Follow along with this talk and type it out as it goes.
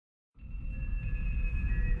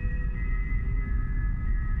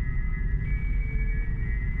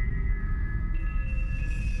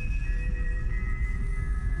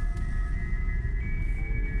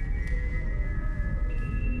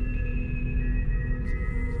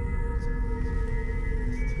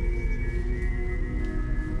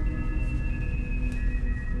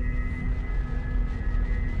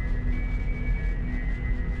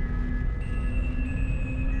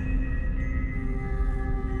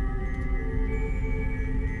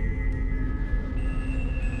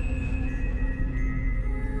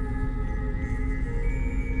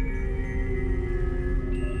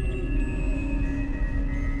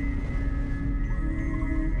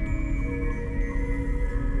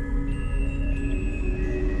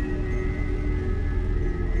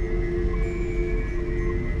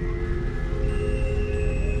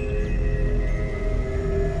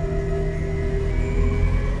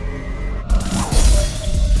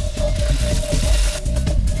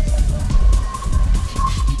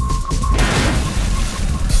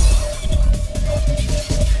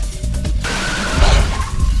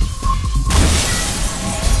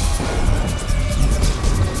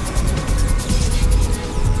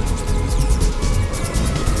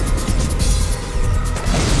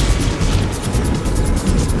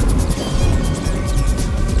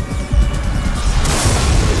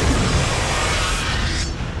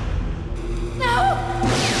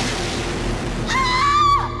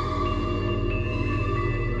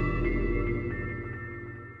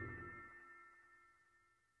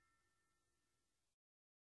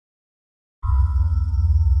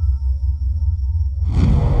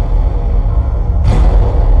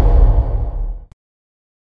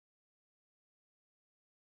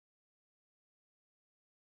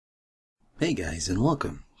Hey guys, and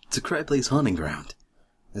welcome to Cryaotic's Haunting Ground.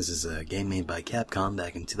 This is a game made by Capcom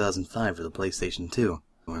back in 2005 for the PlayStation 2.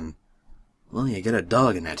 And, well, you get a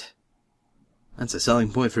dog in it. That's a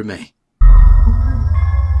selling point for me.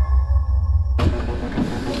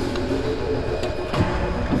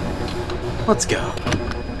 Let's go.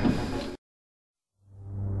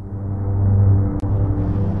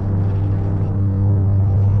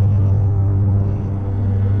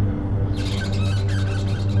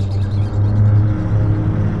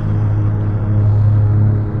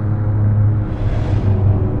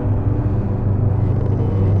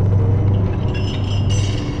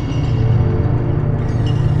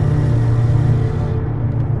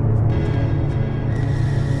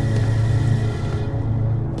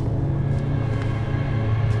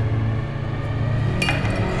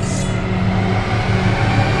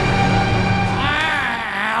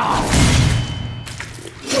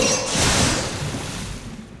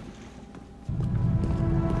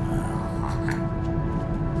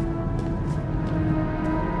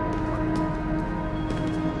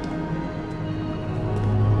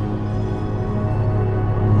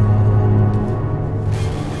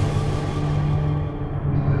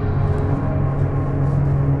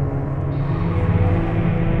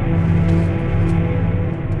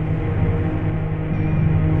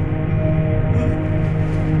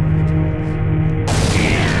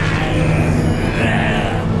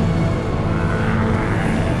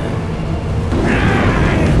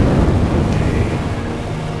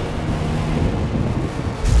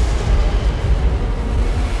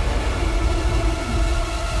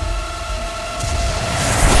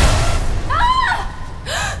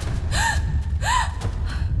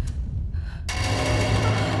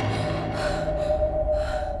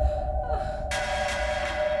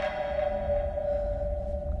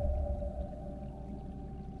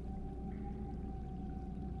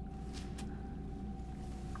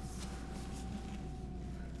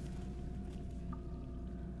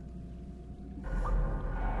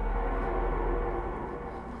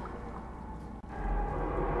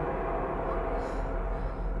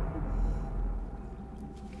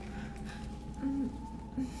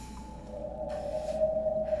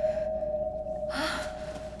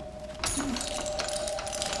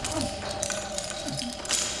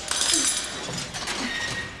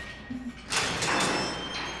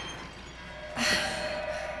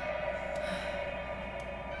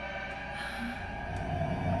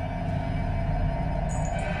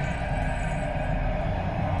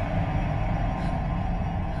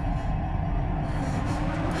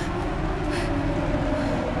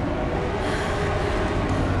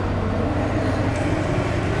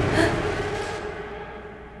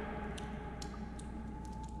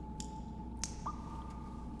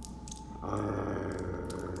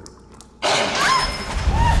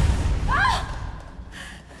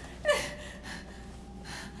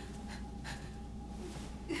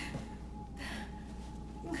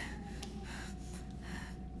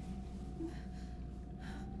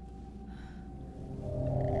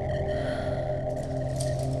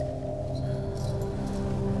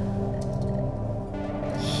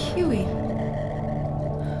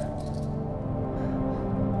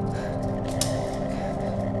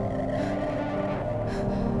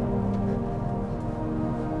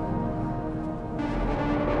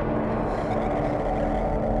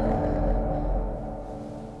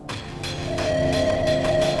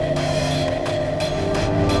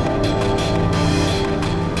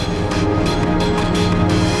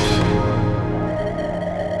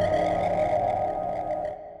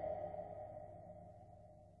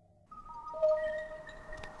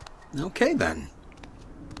 Okay then.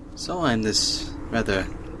 So I'm this rather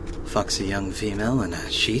foxy young female in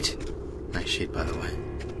a sheet. Nice sheet, by the way.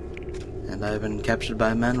 And I've been captured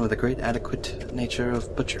by a man with a great adequate nature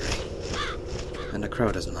of butchery. And a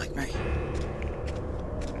crow doesn't like me.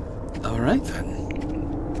 Alright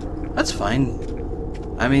then. That's fine.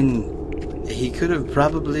 I mean, he could have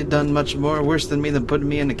probably done much more worse than me than putting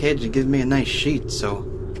me in a cage and giving me a nice sheet, so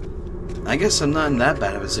I guess I'm not in that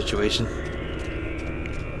bad of a situation.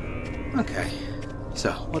 Okay,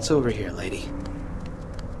 so what's over here, lady?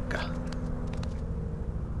 Go.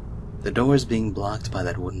 The door's being blocked by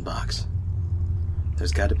that wooden box.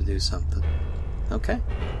 There's got to be something. Okay.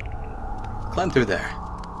 Climb through there.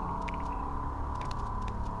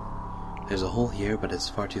 There's a hole here, but it's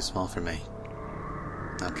far too small for me.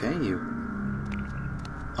 Okay, you...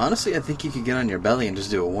 Honestly, I think you could get on your belly and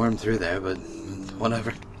just do a worm through there, but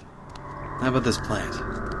whatever. How about this plant?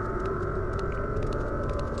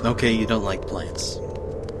 Okay, you don't like plants.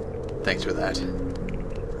 Thanks for that.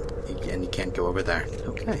 And you can't go over there.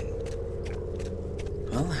 Okay.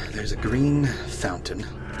 Well, there's a green fountain,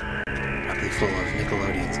 probably full of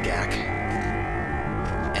Nickelodeon's gack.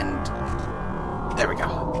 And there we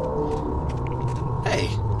go. Hey,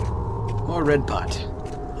 more red pot.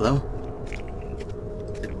 Hello?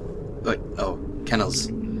 Wait, oh, kennels.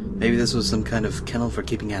 Maybe this was some kind of kennel for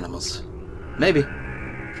keeping animals. Maybe.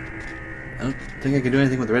 I don't think I can do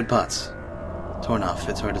anything with the red pots. Torn off.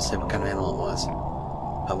 It's hard to say what kind of animal it was.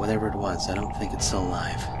 But whatever it was, I don't think it's still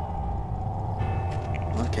alive.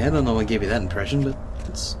 Okay, I don't know what gave you that impression, but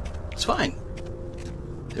it's fine.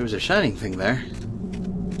 There was a shining thing there.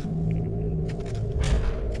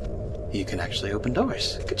 You can actually open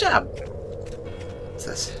doors. Good job! What's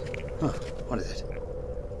this? Huh, what is it?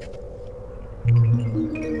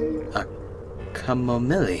 A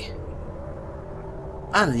chamomile.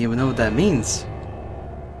 I don't even know what that means.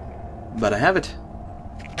 But I have it.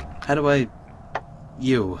 How do I...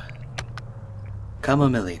 You.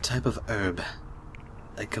 Chamomile, type of herb.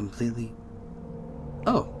 I completely...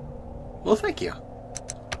 Oh. Well, thank you.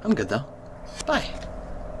 I'm good, though. Bye.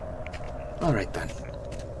 Alright, then.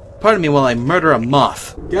 Pardon me while I murder a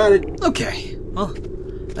moth. Got it. Okay. Well,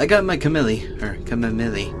 I got my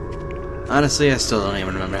chamomile. Honestly, I still don't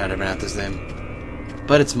even remember how to pronounce this name.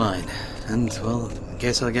 But it's mine. And, well, in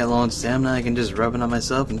case I get low on stamina, I can just rub it on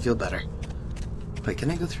myself and feel better. Wait,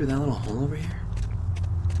 can I go through that little hole over here?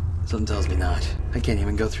 Something tells me not. I can't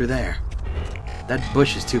even go through there. That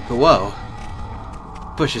bush is too... Whoa!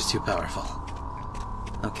 Bush is too powerful.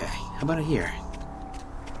 Okay, how about it here?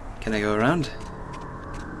 Can I go around?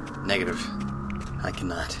 Negative. I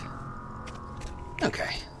cannot.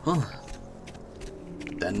 Okay, well...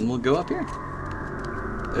 Then we'll go up here.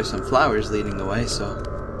 There's some flowers leading the way, so...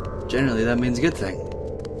 Generally that means a good thing.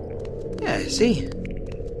 Yeah, see?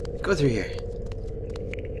 Go through here.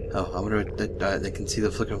 Oh, I wonder if they can see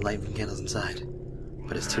the flicker of light from candles inside.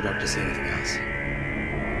 But it's too dark to see anything else.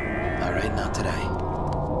 Alright, not today.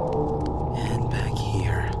 And back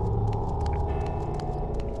here.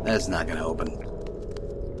 That's not gonna open.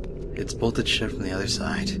 It's bolted shut from the other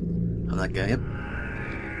side. I'm not gonna... Yep.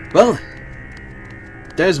 Well,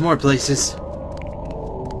 there's more places.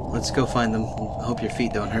 Let's go find them. I hope your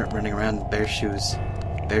feet don't hurt running around in bare shoes.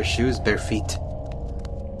 Bare shoes, bare feet.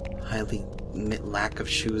 Highly lack of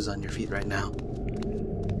shoes on your feet right now.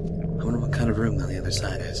 I wonder what kind of room on the other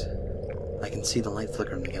side is. I can see the light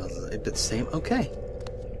flicker on the candles. If it's the same, okay.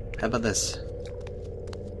 How about this?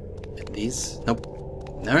 These? Nope.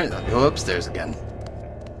 Alright, I'll go upstairs again.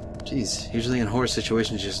 Jeez, usually in horror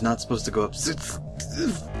situations you're just not supposed to go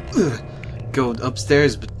go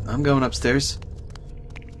upstairs, but I'm going upstairs.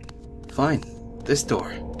 Fine. This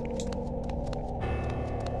door.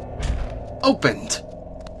 Opened!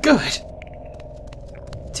 Good!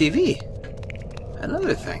 TV. And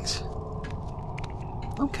other things.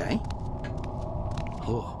 Okay.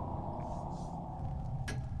 Oh.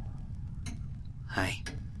 Hi.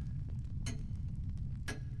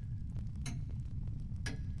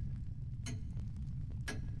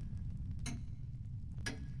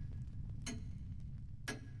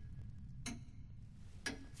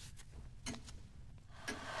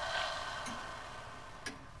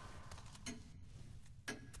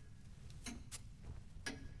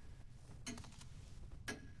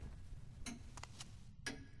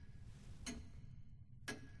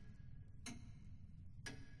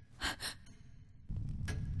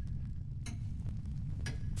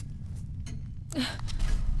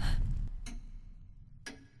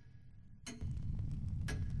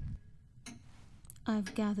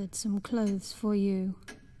 I've gathered some clothes for you.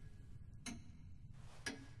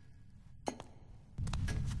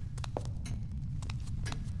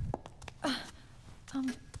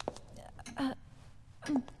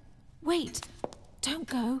 Wait! Don't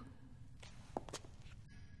go.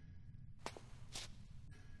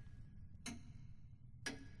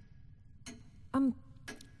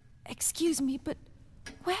 Excuse me, but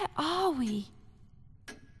where are we?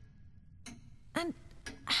 And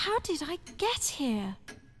how did I get here?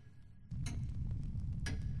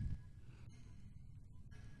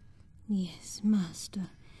 Yes, Master.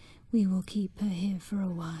 We will keep her here for a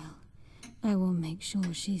while. I will make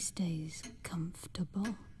sure she stays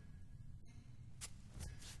comfortable.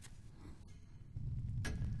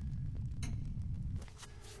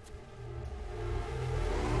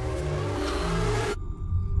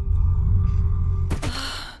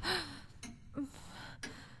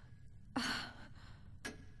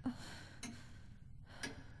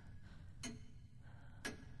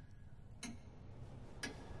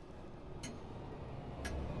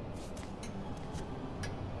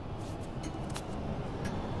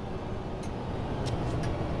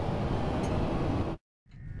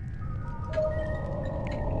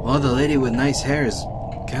 Well, the lady with nice hair is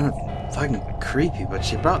kind of fucking creepy, but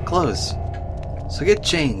she brought clothes. So get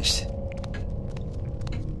changed.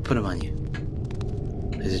 Put them on you.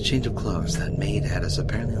 There's a change of clothes that maid had us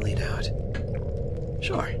apparently laid out.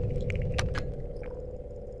 Sure.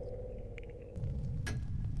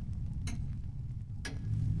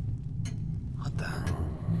 What the?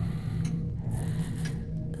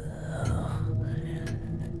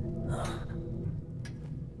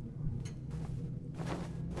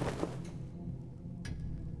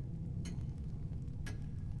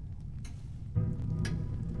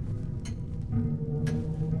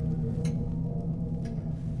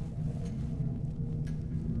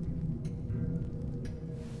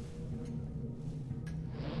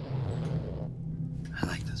 I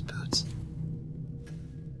like those boots.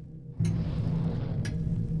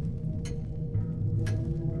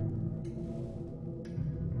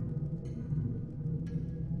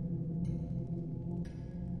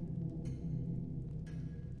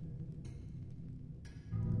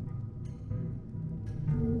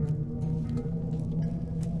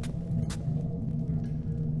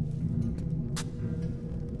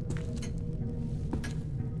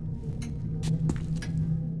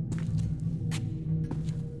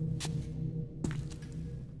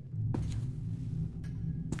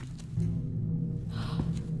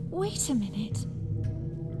 Wait a minute.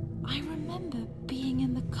 I remember being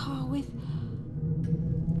in the car with...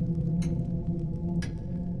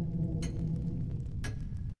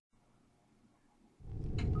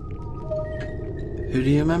 Who do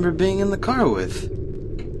you remember being in the car with?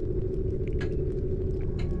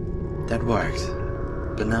 That worked.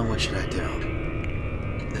 But now what should I do?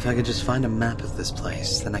 If I could just find a map of this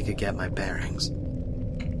place, then I could get my bearings.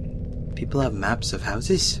 People have maps of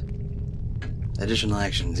houses? Additional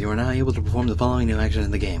actions. You are now able to perform the following new action in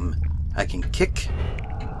the game. I can kick.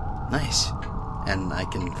 Nice. And I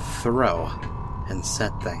can throw and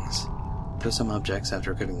set things. Throw some objects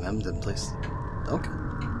after clicking them, then place... Okay.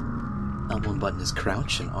 L1 button is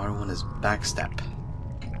crouch and R1 is backstep.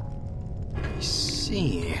 I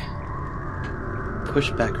see. Push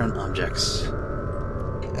background objects.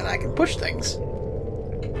 And I can push things.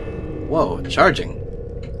 Whoa, charging.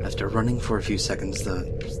 After running for a few seconds, the...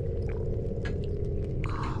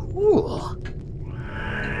 Cool.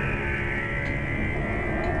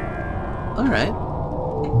 Alright.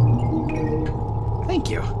 Thank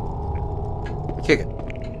you. Kick it.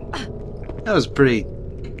 That was pretty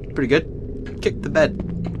good. Kick the bed.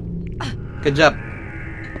 Good job.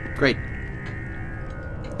 Great.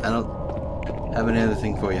 I don't have any other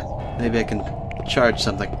thing for you. Maybe I can charge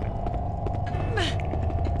something.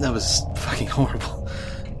 That was fucking horrible.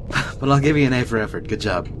 But I'll give you an A for effort. Good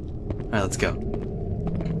job. Alright, let's go.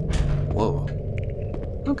 Whoa.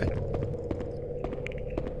 Okay.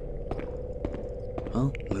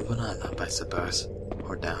 Well, moving on up, I suppose.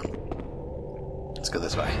 Or down. Let's go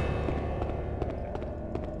this way.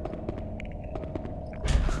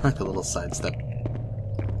 Like a little sidestep.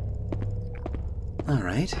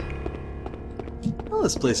 Alright. Well,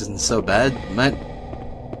 this place isn't so bad. Might...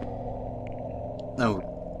 No.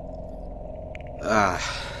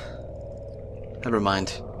 Never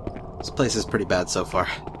mind. This place is pretty bad so far.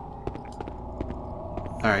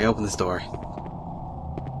 Alright, open this door.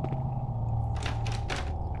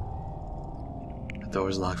 The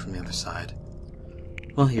door's locked from the other side.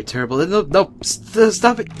 Well, you're terrible. No,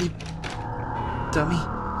 stop it, you dummy.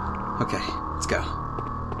 Okay, let's go.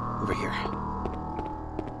 Over here.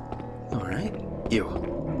 Alright, you.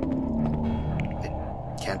 I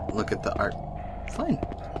can't look at the art. Fine.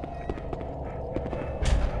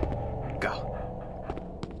 Go.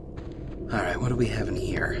 Alright, what do we have in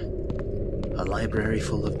here? A library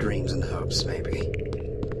full of dreams and hopes, maybe.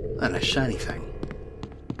 And a shiny thing.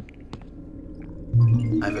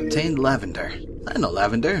 I've obtained lavender. I know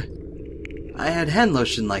lavender. I had hand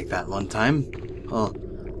lotion like that one time. Well,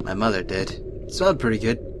 my mother did. It smelled pretty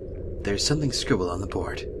good. There's something scribbled on the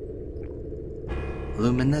board.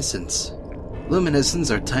 Luminescence.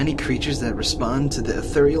 Luminescents are tiny creatures that respond to the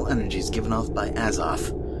ethereal energies given off by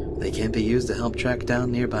Azoth. They can't be used to help track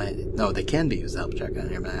down nearby... No, they can be used to help track down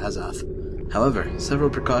nearby Azoth. However, several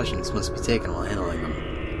precautions must be taken while handling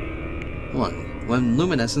them. 1. When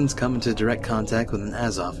luminescents come into direct contact with an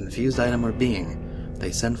Azoth-infused item or being,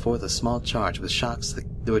 they send forth a small charge which shocks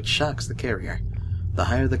the carrier. The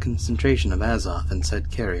higher the concentration of Azoth in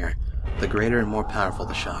said carrier, the greater and more powerful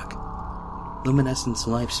the shock. Luminescents'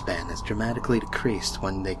 lifespan is dramatically decreased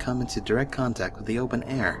when they come into direct contact with the open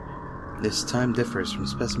air. This time differs from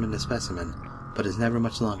specimen to specimen, but is never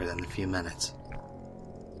much longer than a few minutes.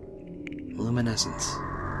 Luminescence.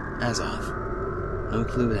 Azoth. No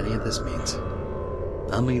clue what any of this means.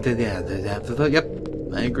 Yep,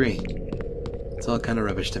 I agree. It's all kind of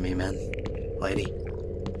rubbish to me, man. Lady.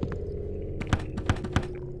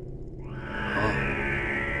 Oh.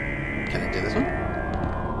 Can I do this one?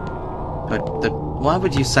 Why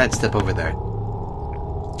would you sidestep over there?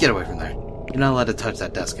 Get away from there. You're not allowed to touch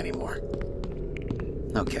that desk anymore.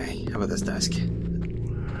 Okay, how about this desk?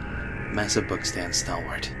 Massive bookstand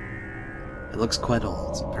stalwart. It looks quite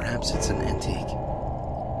old. Perhaps it's an antique.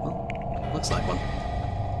 Well, looks like one.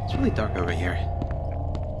 It's really dark over here.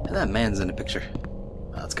 And that man's in the picture.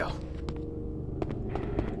 Let's go.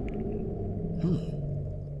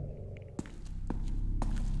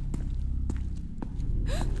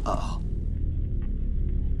 Uh-oh.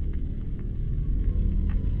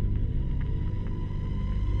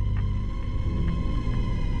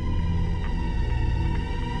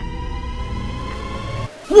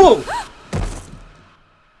 Whoa!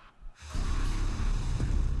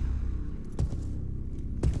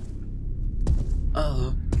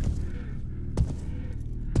 Uh-oh.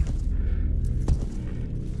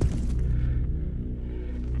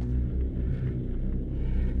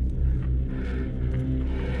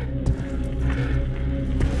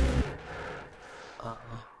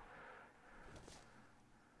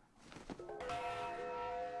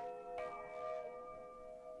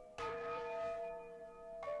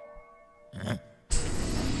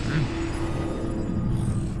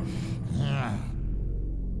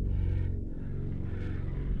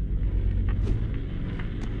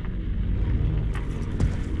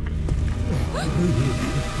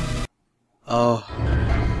 Oh.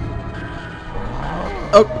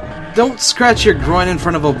 Oh, don't scratch your groin in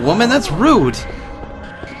front of a woman, that's rude!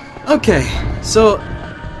 Okay, so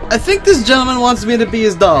I think this gentleman wants me to be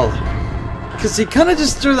his doll. Because he kinda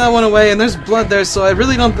just threw that one away and there's blood there, so I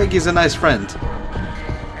really don't think he's a nice friend.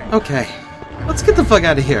 Okay, let's get the fuck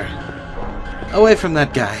out of here. Away from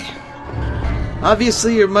that guy.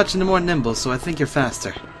 Obviously you're much more nimble, so I think you're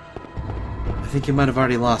faster. I think you might have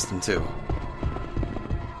already lost him too.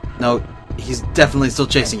 No, he's definitely still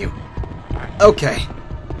chasing you. Okay.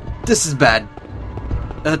 This is bad.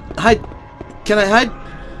 Hide. Can I hide?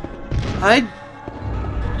 Hide?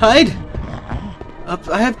 Hide?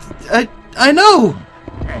 I know!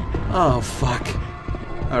 Oh, fuck.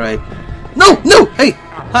 Alright. No! No! Hey!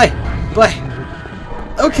 Hi! Bye!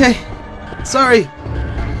 Okay. Sorry.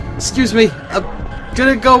 Excuse me. I'm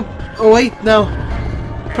gonna go away now.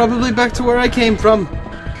 Probably back to where I came from.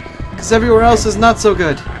 Because everywhere else is not so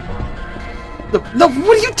good. No,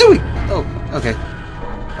 what are you doing? Oh, okay.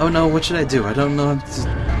 Oh no, what should I do? I don't know.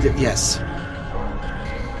 Yes.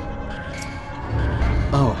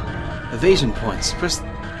 Oh, evasion points. Press.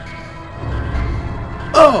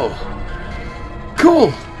 Oh,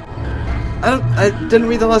 cool. I didn't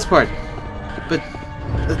read the last part. But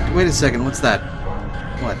wait a second. What's that?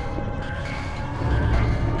 What?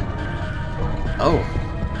 Oh.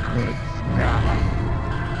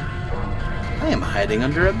 I am hiding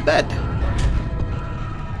under a bed.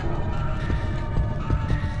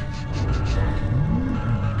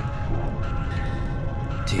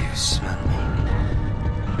 Do you smell me?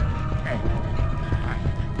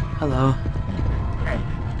 Hello.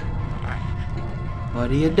 What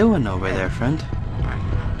are you doing over there, friend?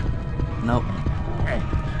 Nope.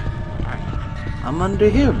 I'm under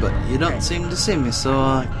here, but you don't seem to see me, so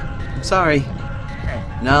I'm sorry.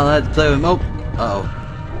 Now let's play with Mope. Uh-oh.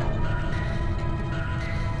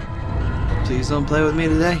 Please don't play with me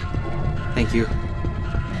today. Thank you.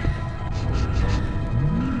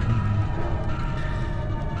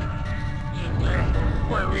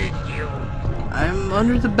 Where is you? I'm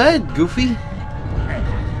under the bed, Goofy.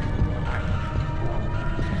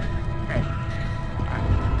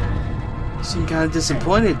 You seem kind of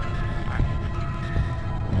disappointed.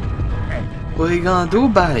 What are you gonna do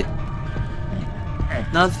about it?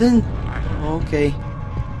 Nothing? Okay.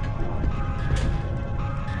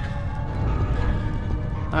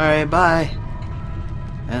 Alright, bye.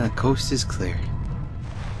 And the coast is clear.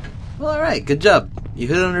 Well, alright, good job. You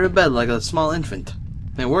hid under a bed like a small infant.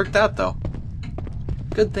 It worked out, though.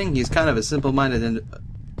 Good thing he's kind of a simple-minded and...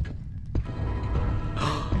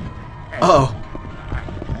 Uh-oh.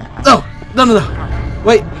 No! No, no, no!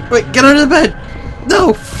 Wait, get under the bed!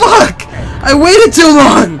 No, fuck! I waited too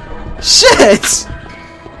long! Shit!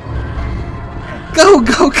 Go!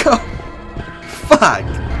 Fuck!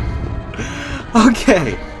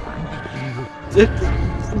 Okay.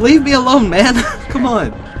 Leave me alone, man! Come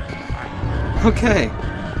on. Okay.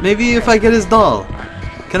 Maybe if I get his doll.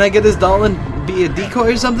 Can I get his doll and be a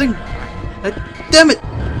decoy or something? Damn it!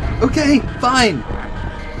 Okay, fine.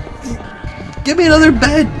 Give me another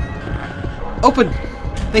bed! Open!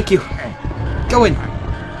 Thank you. Go in.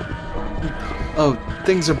 Oh,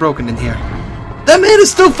 things are broken in here. That man is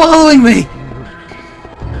still following me!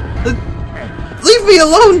 Leave me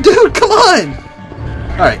alone, dude! Come on!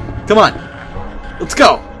 Alright, come on. Let's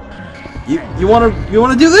go. You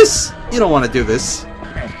wanna do this? You don't wanna do this.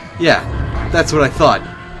 Yeah, that's what I thought.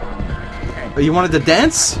 But you wanted to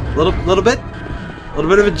dance? Little bit? A little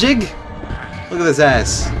bit of a jig? Look at this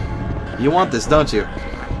ass. You want this, don't you?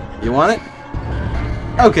 You want it?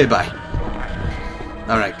 Okay, bye.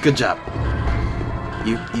 Alright, good job.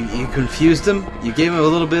 You confused him, you gave him a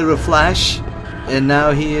little bit of a flash, and now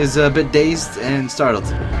he is a bit dazed and startled.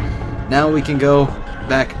 Now we can go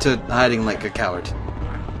back to hiding like a coward.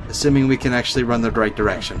 Assuming we can actually run the right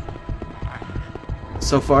direction.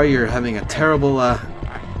 So far you're having a terrible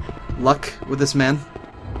luck with this man.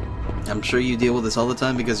 I'm sure you deal with this all the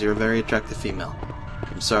time because you're a very attractive female.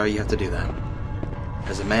 I'm sorry you have to do that.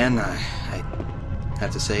 As a man, I have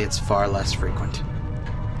to say it's far less frequent.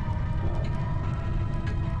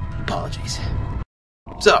 Apologies.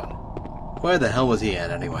 So, where the hell was he at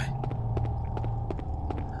anyway?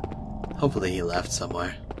 Hopefully he left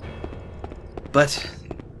somewhere. But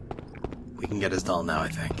we can get his doll now, I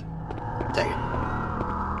think. Take it.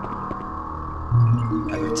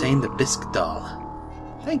 I've obtained the bisque doll.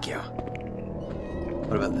 Thank you.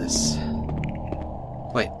 What about this?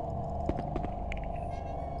 Wait.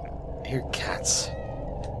 I hear cats.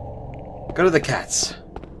 Go to the cats.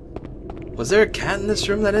 Was there a cat in this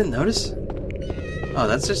room that I didn't notice? Oh,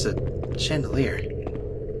 that's just a chandelier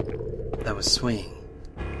that was swinging.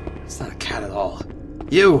 It's not a cat at all.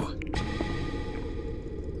 You!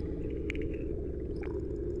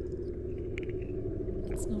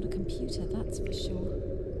 It's not a computer, that's for sure.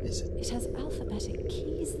 Is it? It has alphabetic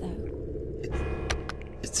keys, though.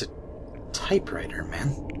 It's a typewriter,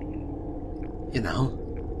 man. You know,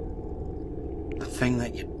 the thing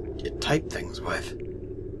that you type things with.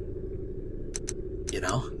 You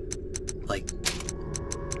know? Like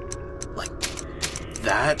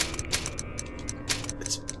that?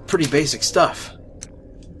 It's pretty basic stuff.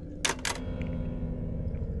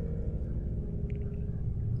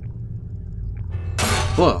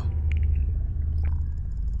 Whoa.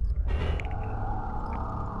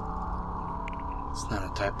 It's not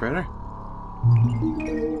a typewriter.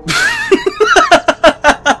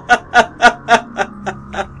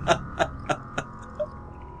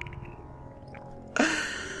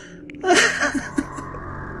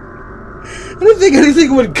 I didn't think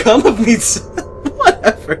anything would come of me.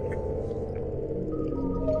 Whatever.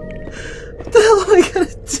 What the hell am I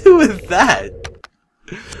gonna do with that?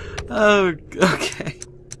 Oh, okay.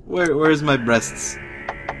 Where's my breasts?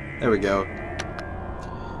 There we go.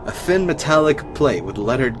 A thin metallic plate with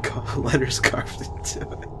letters carved into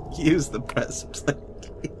it. Use the breastplate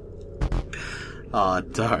key. Aw,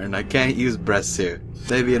 darn, I can't use breasts here.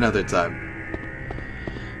 Maybe another time.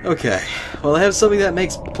 Okay, well I have something that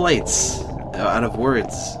makes plates out of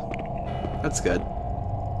words. That's good.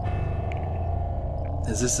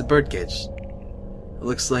 Is this a bird cage? It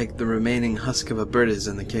looks like the remaining husk of a bird is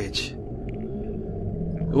in the cage.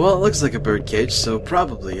 Well, it looks like a bird cage, so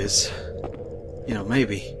probably is. You know,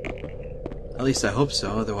 maybe. At least I hope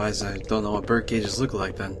so, otherwise I don't know what bird cages look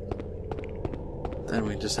like then. Then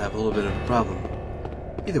we just have a little bit of a problem.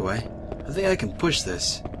 Either way, I think I can push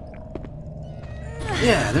this.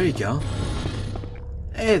 Yeah, there you go.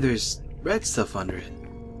 Hey, there's red stuff under it.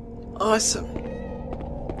 Awesome.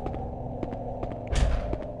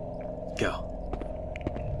 Go.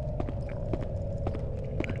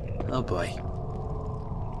 Oh boy.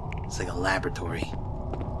 It's like a laboratory.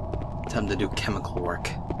 Time to do chemical work.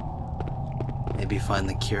 Maybe find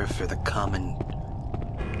the cure for the common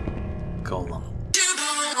golem.